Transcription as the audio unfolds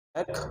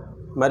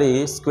మరి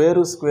స్క్వేర్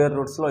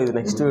రూట్స్లో ఇది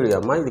next video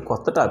అమ్మా. ఇది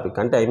కొత్త టాపిక్,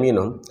 అంటే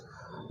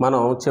మనం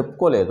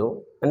చెప్పుకోలేదు.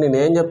 అండ్ నేను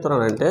ఏం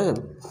చెప్తున్నానంటే,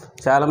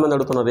 చాలామంది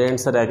అడుగుతున్నారు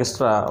ఏంటి సార్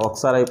ఎక్స్ట్రా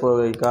ఒకసారి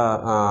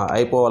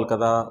అయిపోవాలి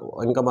కదా,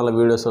 ఇంకా మళ్ళీ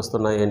వీడియోస్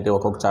వస్తున్నాయి ఏంటి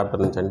ఒక్కొక్క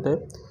చాప్టర్ నుంచి అంటే,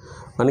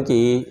 మనకి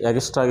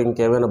ఎక్స్ట్రాగా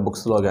ఇంకేమైనా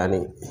బుక్స్లో కానీ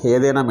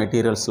ఏదైనా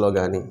మెటీరియల్స్లో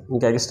కానీ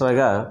ఇంకా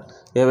ఎక్స్ట్రాగా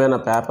ఏవైనా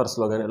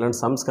పేపర్స్లో కానీ ఇలాంటి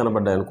సమ్స్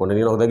కనబడ్డాయి అనుకోండి,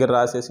 నేను ఒక దగ్గర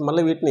రాసేసి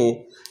మళ్ళీ వీటిని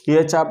ఏ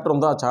చాప్టర్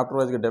ఉందో ఆ చాప్టర్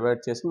వైజ్గా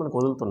డివైడ్ చేసి మనకు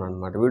వదులుతున్నాను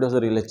అనమాట, వీడియోస్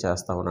రిలీజ్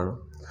చేస్తూ ఉన్నాను.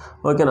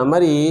 ఓకేనా.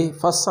 మరి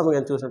ఫస్ట్ సమ్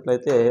కానీ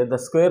చూసినట్లయితే ద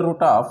స్క్వేర్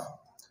రూట్ ఆఫ్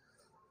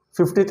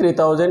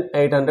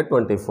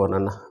 53,824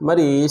 అన్న.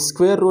 మరి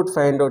స్క్వేర్ రూట్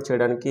ఫైండ్ అవుట్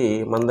చేయడానికి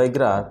మన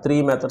దగ్గర 3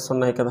 మెథడ్స్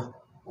ఉన్నాయి కదా,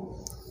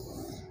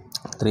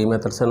 3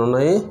 మెథడ్స్ అని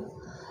ఉన్నాయి.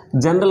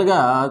 జనరల్గా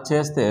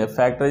చేస్తే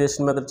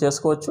ఫ్యాక్టరైజేషన్ మెథడ్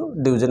చేసుకోవచ్చు,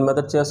 డివిజన్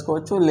మెథడ్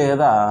చేసుకోవచ్చు,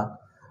 లేదా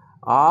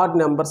ఆడ్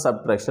నెంబర్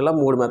సబ్ట్రాక్షన్, ఇలా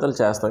 3 మెథడ్లు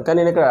చేస్తాను. కానీ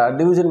నేను ఇక్కడ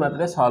డివిజన్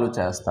మెథడే సాల్వ్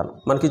చేస్తాను.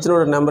 మనకి ఇచ్చిన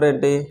నెంబర్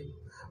ఏంటి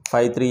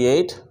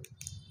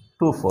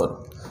 53824.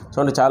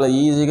 చూడండి చాలా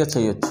ఈజీగా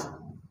చేయొచ్చు.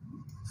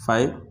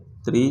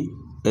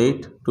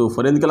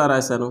 53824 ఎందుకు ఇలా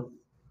రాశాను,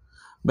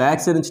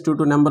 బ్యాక్ సైడ్ నుంచి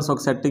 2 నెంబర్స్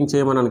ఒక సెట్టింగ్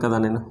చేయమన్నాను కదా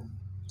నేను.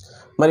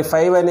 మరి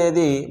 5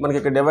 అనేది మనకి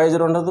ఇక్కడ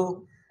డివైజర్ ఉండదు,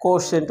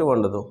 కోషియంట్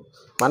ఉండదు,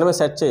 మనమే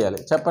సెట్ చేయాలి.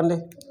 చెప్పండి,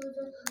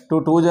 2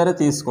 2 జారే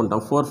తీసుకుంటాం,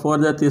 4 4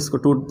 జార్ 2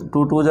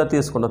 2 జార్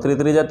తీసుకుంటాం, 3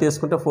 3 జార్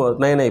తీసుకుంటే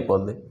 9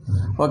 అయిపోద్ది.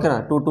 ఓకేనా.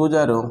 2 2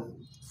 జారు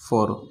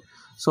 4.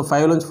 సో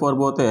 5 నుంచి 4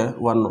 పోతే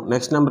 1.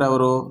 నెక్స్ట్ నెంబర్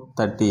ఎవరు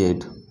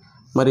 38.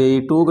 మరి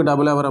 2కి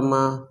డబుల్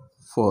ఎవరమ్మా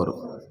 4.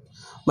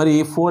 మరి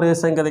 4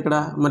 వేసాం కదా ఇక్కడ,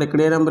 మరి ఇక్కడ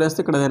ఏ నెంబర్ వేస్తే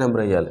ఇక్కడ అదే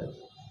నెంబర్ వేయాలి.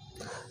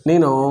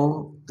 నేను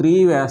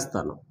 3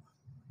 వేస్తాను,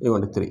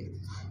 ఇవ్వండి 3.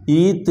 ఈ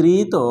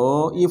 3తో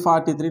ఈ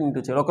 43 ఇంటూ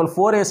చేయాలి. ఒకవేళ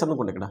 4 వేసాను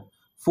అనుకోండి, ఇక్కడ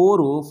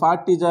 4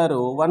 40 జారు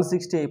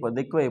 160 అయిపోద్ది,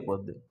 ఎక్కువ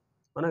అయిపోద్ది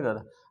అవునా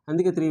కదా.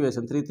 అందుకే 3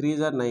 వేసాను. 3 3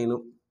 జారు 9,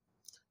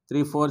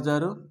 3 4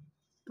 జారు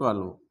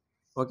 12.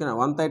 ఓకేనా.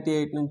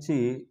 138 నుంచి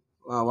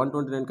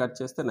 129 కట్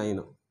చేస్తే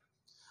 9.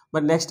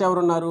 మరి నెక్స్ట్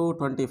ఎవరున్నారు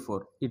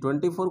 24. ఈ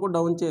 24 కూడా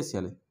డౌన్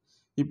చేసేయాలి.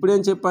 ఇప్పుడేం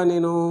చెప్పాను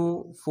నేను,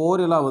 4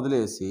 ఇలా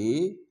వదిలేసి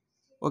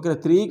ఓకేనా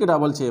 3కి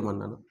డబల్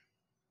చేయమన్నాను.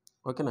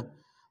 ఓకేనా.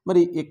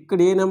 మరి ఇక్కడ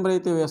ఏ నెంబర్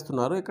అయితే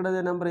వేస్తున్నారో ఇక్కడ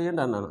అదే నెంబర్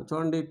వేయండి అన్నాను.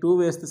 చూడండి 2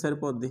 వేస్తే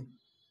సరిపోద్ది.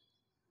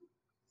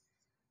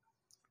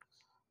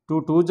 2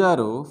 2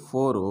 జారు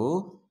 4,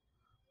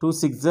 2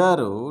 6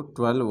 జారు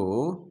 12,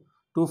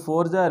 2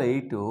 4 జారు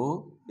 8,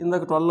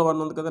 ఇందాక 12 1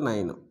 ఉంది కదా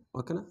 9.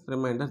 ఓకేనా.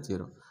 రిమైండర్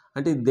 0.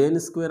 అంటే ఇది దేని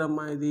స్క్వేర్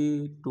అమ్మా, ఇది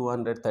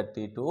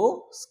 232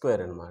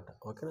 స్క్వేర్ అనమాట.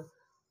 ఓకేనా.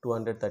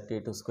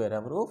 232 స్క్వేర్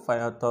ఎవరు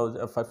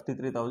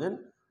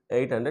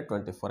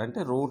 53,824. అంటే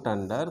route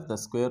under the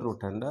square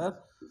root under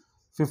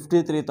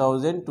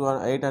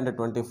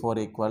 53,824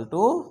 equal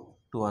to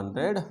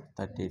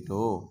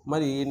 232.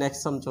 మరి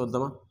నెక్స్ట్ సమ్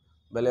చూద్దామా,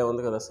 భలే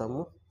ఉంది కదా some.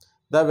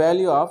 The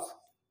value of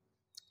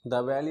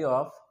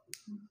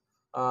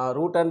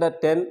root under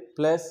 10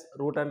 plus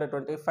root under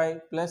 25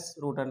 plus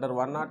root under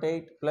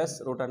 108 plus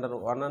root under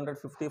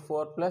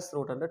 154 plus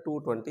root under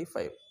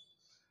 225.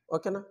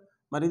 ఓకేనా.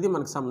 మరి ఇది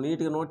మనకు సమ్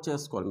నీట్గా నోట్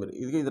చేసుకోవాలి మీరు.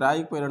 ఇది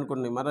రాయకపోయారు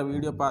అనుకోండి, మరో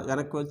వీడియో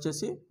వెనక్కి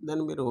వచ్చేసి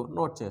దాన్ని మీరు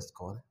నోట్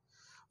చేసుకోవాలి.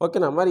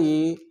 ఓకేనా. మరి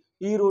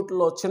ఈ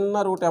రూట్లో చిన్న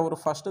రూట్ ఎవరు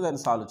ఫస్ట్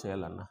దాన్ని సాల్వ్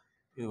చేయాలన్న.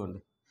 ఇదిగోండి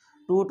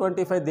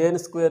 225 దేని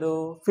స్క్వేరు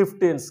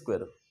 15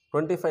 స్క్వేర్,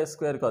 25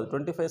 స్క్వేర్ కాదు,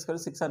 25 స్క్వేర్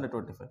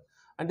 625.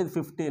 అంటే ఇది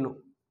 15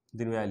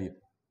 దీని వాల్యూ,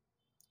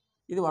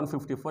 ఇది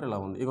 154 ఇలా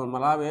ఉంది. ఇక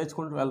మళ్ళా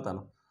వేసుకుంటూ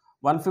వెళ్తాను.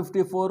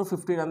 154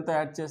 15 అంతా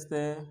యాడ్ చేస్తే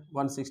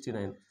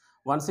 169.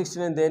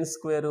 169 దేని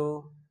స్క్వేరు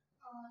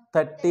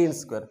 13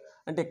 స్క్వేర్.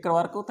 అంటే ఇక్కడ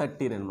వరకు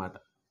 13 అనమాట.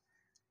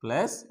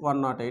 ప్లస్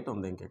 108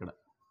 ఉంది ఇంక ఇక్కడ.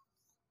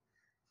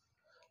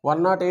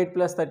 108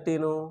 ప్లస్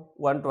 13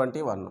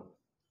 121.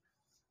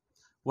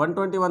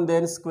 121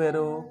 దేని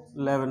స్క్వేరు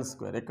 11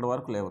 స్క్వేర్. ఇక్కడ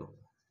వరకు 11.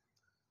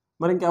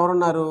 మరి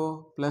ఇంకెవరున్నారు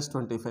ప్లస్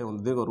 25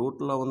 ఉంది, దీనికి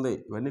రూట్లో ఉంది,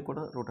 ఇవన్నీ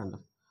కూడా రూట్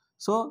అంటారు.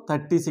 సో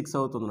 36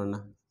 అవుతుందన్న.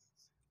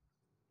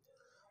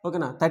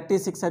 ఓకేనా.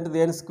 36 అంటే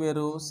దేని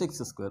స్క్వేరు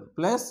 6 స్క్వేర్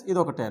ప్లస్ ఇది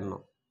ఒక 10,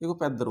 ఇది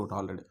పెద్ద రూట్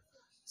ఆల్రెడీ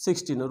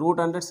 16. రూట్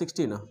అంటే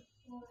 16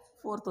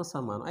 4తో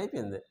సమానం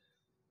అయిపోయింది.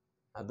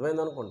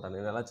 అర్థమైంది అనుకుంటాను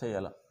నేను ఎలా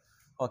చేయాలో.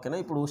 ఓకేనా.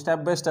 ఇప్పుడు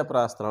స్టెప్ బై స్టెప్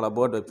రాస్తాను. అలా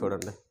బోర్డు వైపు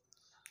చూడండి,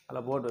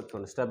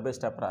 స్టెప్ బై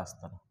స్టెప్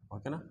రాస్తాను.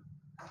 ఓకేనా.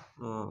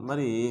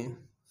 మరి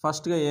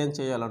ఫస్ట్గా ఏం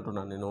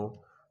చేయాలంటున్నాను నేను,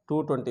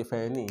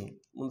 225ని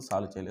ముందు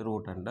సాల్వ్ చేయాలి.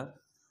 రూట్ అండర్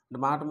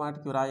అంటే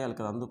మాటికి రాయాలి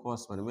కదా,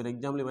 అందుకోసమని. మీరు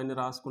ఎగ్జామ్లు ఇవన్నీ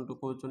రాసుకుంటూ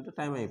కూర్చుంటే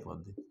టైం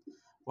అయిపోద్ది.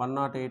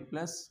 108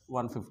 ప్లస్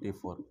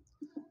 154.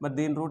 మరి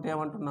దీని route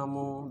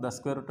ఏమంటున్నాము, the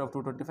square root of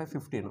 225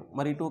 15.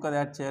 మరి 2 కదా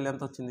యాడ్ చేయాలి,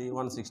 ఎంత వచ్చింది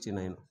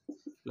 169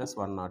 ప్లస్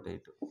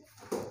 108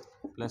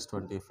 ప్లస్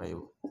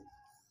 25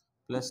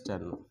 ప్లస్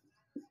 10.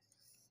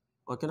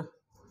 ఓకేనా.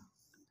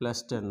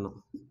 Plus 10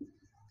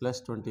 plus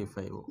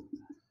 25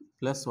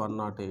 plus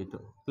 108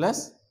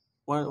 plus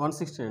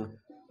 169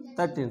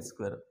 13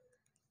 square.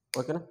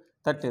 ఓకేనా.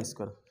 13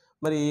 స్క్వేర్.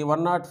 మరి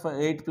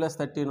 108 ప్లస్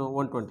 13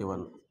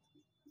 121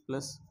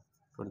 ప్లస్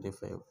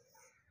 25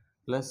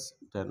 ప్లస్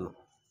 10.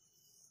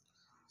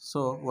 సో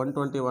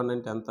 121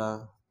 అంటే ఎంత,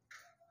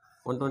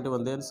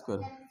 121 దేని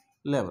స్క్వేర్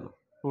 11.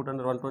 రూట్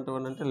అండర్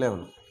 121 అంటే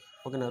 11.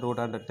 ఓకేనా. Route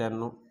under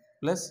 10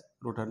 plus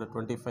root under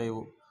 25.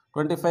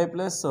 25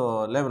 plus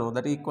 11,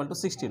 that is equal to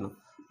 16.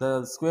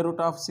 The square root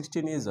of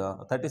 16 is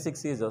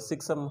 36 is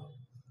 6.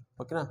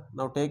 Okay,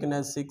 now taken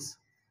as 6.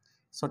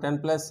 So 10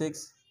 plus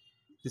 6,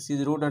 this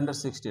is root under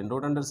 16.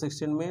 Root under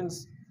 16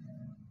 means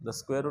the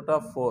square root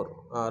of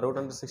 4. Root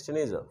under 16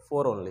 is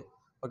 4 only.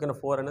 Okay,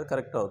 4 అనేది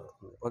correct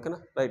అవుతుంది. Okay,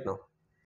 right now.